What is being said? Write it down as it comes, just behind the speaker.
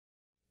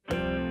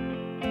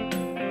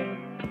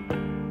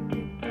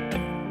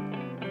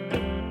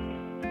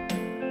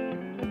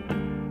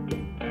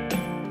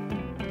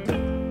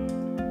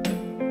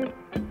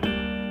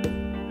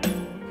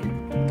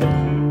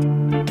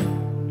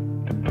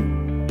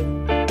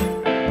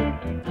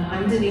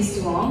Denise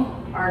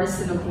Duong,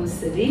 artist in Oklahoma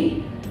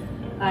City.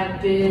 I've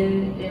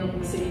been in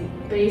Oklahoma City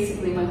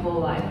basically my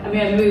whole life. I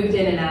mean, I've moved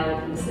in and out of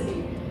Oklahoma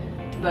City,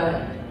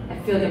 but I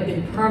feel like I've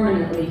been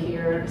permanently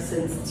here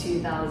since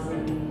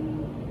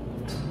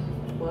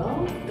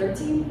 2012,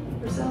 13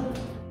 or so.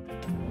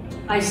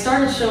 I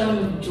started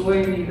showing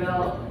Joy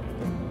Rebel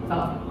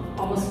about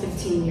almost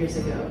 15 years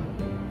ago,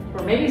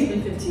 or maybe it's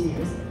been 15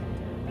 years.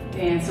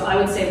 And so I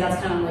would say that's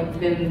kind of like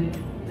been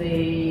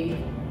the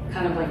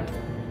kind of like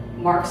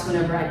marks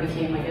whenever I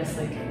became, I guess,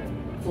 like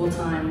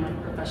full-time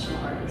like professional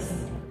artist.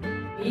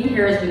 Being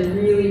here has been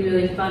really,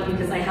 really fun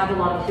because I have a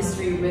lot of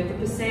history with the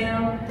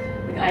Paseo.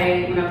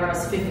 Like whenever I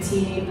was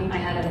 15, I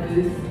had a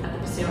booth at the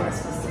Paseo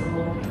Arts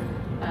Festival.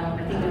 I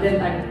think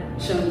then I've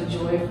shown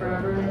Joy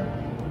forever.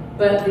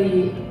 But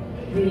the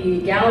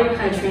gallery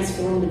kind of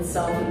transformed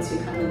itself into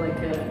kind of like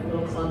a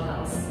little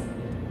clubhouse.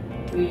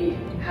 We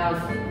have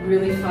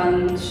really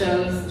fun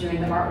shows during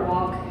the art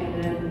walk,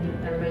 and then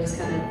everybody just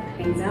kind of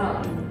hangs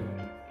out.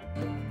 I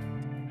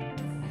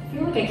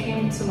feel like I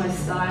came to my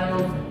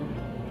style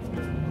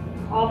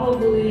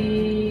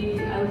probably,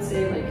 I would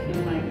say like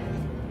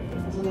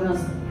when I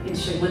was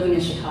living in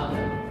Chicago. I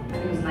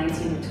think it was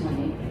 19 or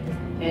 20.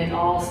 And it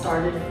all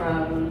started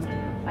from,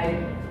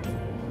 like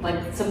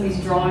some of these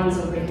drawings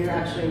over here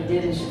actually I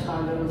did in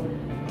Chicago.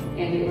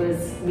 And it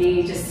was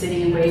me just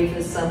sitting and waiting for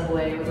the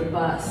subway or the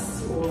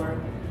bus, or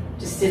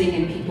just sitting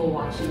and people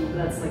watching.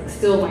 That's like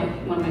still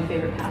one of my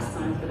favorite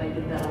pastimes, but I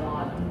did that a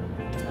lot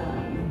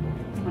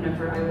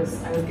whenever I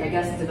was, I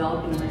guess,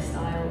 developing my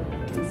style,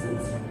 in a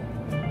sense.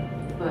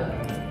 But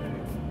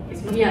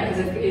yeah,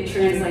 because it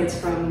translates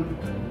from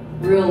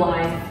real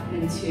life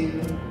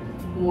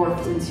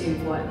morphed into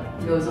what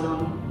goes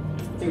on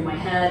through my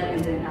head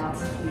and then out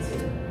into my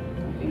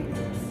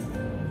fingertips.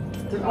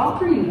 They're all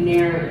pretty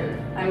narrative.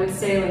 I would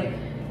say like,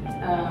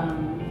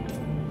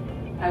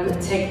 I would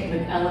take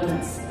like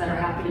elements that are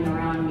happening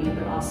around me,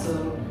 but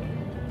also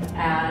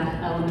add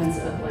elements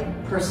of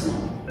like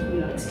personal,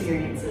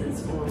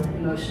 experiences or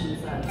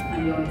emotions that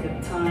I'm going through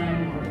at the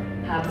time or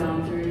have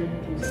gone through,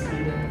 and just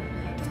kind of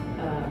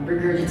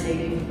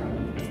regurgitating from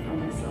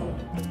myself.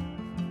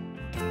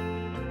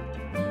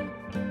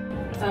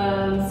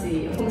 Let's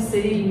see, Oklahoma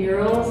City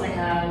murals. I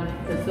have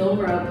the Film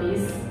Row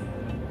piece,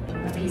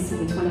 a piece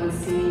in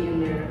 21C in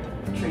their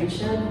train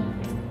shed,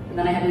 and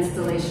then I have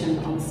installation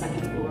on the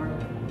second floor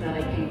that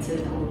I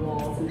painted on the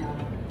walls and have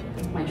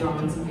my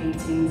drawings and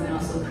paintings. I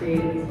also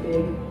created these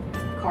big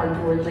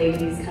cardboard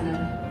ladies kind of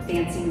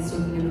dancing and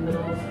swimming in the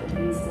middle of the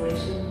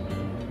installation.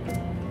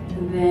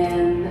 And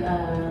then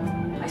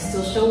I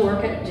still show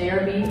work at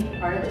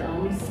JRB Art at the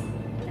Elms,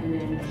 and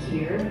then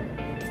here,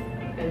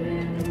 and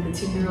then the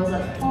two murals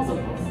at Plaza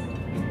Pulse.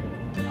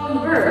 Oh, the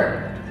bird!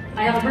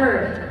 I have a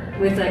bird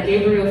with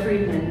Gabriel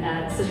Friedman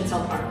at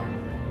Citrusell Park.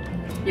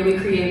 Yeah, we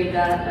created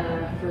that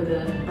for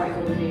the Bright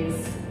Golden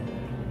Days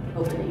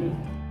opening.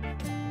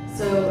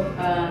 So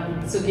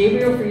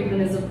Gabriel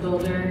Friedman is a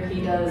builder.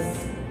 He does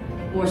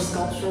more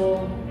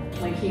sculptural,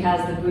 like he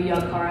has the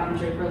Booyah car out in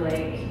Draper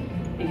Lake,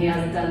 and he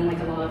has done like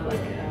a lot of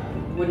like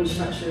wooden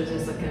structures.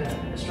 There's like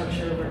a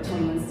structure over at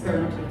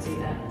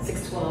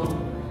 612.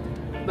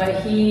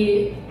 But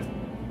he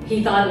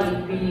thought it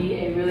would be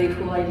a really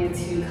cool idea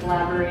to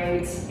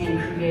collaborate and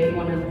create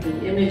one of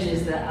the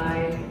images that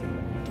I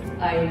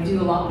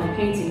do a lot in my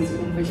paintings,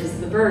 which is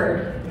the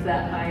bird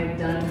that I've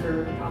done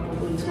for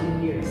probably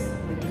 20 years.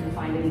 You can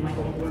find it in my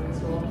old work as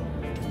well.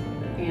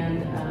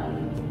 And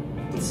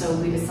so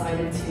we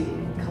decided to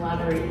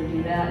collaborate and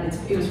do that. And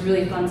it was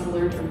really fun to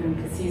learn from him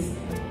because he's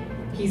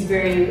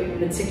very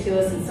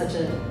meticulous and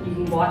you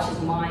can watch his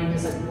mind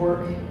just like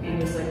work, and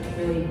it was like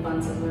really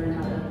fun to learn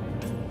how to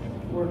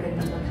work in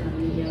that kind of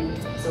medium.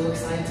 So we're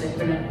excited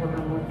to work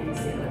on more things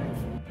together.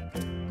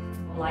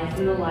 Life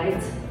in the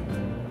Light.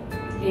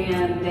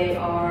 And they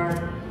are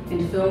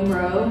in Film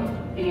Row,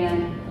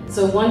 and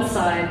so one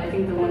side, I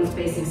think the one's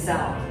facing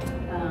south,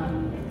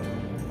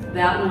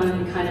 that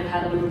one kind of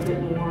had a little bit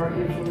more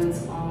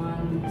influence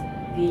on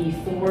the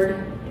Ford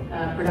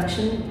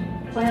production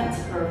plant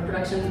or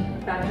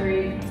production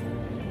factory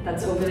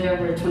that's over there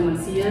where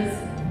 21C is,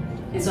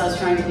 and so I was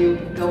trying to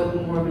go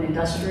with more of an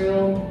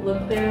industrial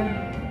look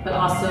there, but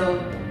also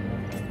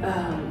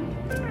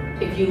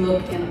if you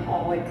look in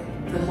all like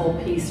the whole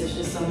piece, there's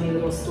just so many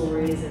little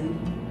stories, and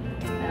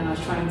I was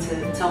trying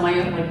to tell my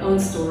own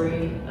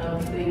story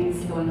of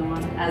things going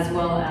on, as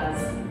well as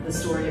the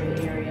story of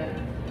the area.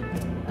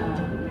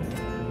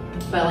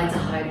 But I like to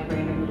hide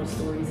random little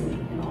stories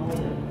in all of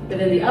it. But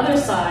then the other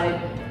side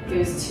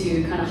is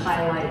to kind of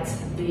highlight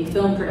the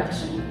film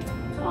production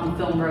on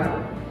Film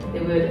Row. They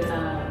would,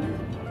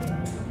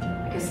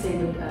 I guess they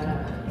would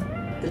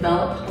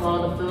develop a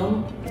lot of the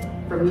film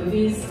for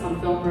movies on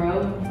Film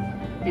Row.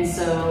 And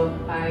so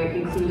I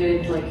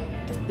included, like,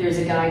 there's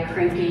a guy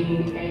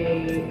cranking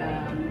a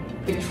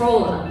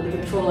Victrola. The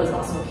Victrola is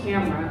also a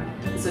camera.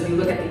 So if you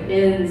look at the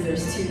ends,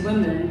 there's two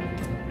women,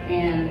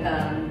 and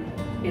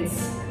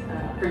it's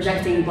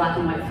projecting black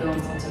and white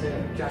films onto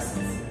their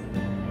dresses.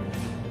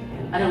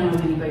 And I don't know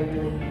if anybody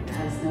really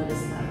has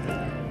noticed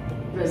that,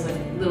 but there's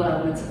like little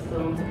elements of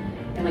film,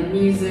 and like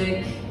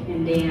music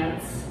and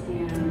dance,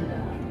 and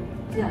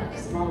yeah,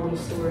 just a lot of little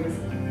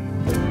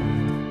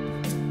stories.